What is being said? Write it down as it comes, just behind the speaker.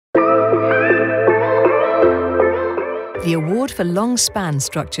the award for long span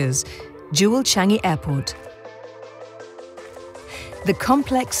structures, Jewel Changi Airport. The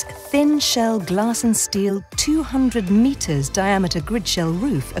complex thin shell glass and steel 200 meters diameter grid shell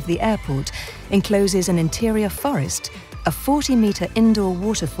roof of the airport encloses an interior forest, a 40-meter indoor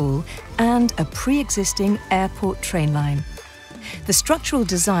waterfall and a pre-existing airport train line. The structural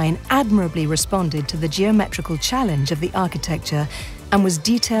design admirably responded to the geometrical challenge of the architecture and was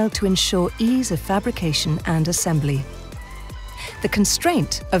detailed to ensure ease of fabrication and assembly. The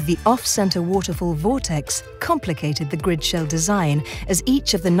constraint of the off-center waterfall vortex complicated the grid shell design, as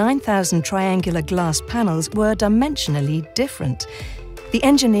each of the 9,000 triangular glass panels were dimensionally different. The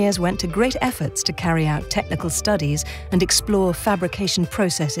engineers went to great efforts to carry out technical studies and explore fabrication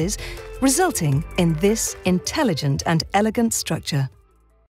processes, resulting in this intelligent and elegant structure.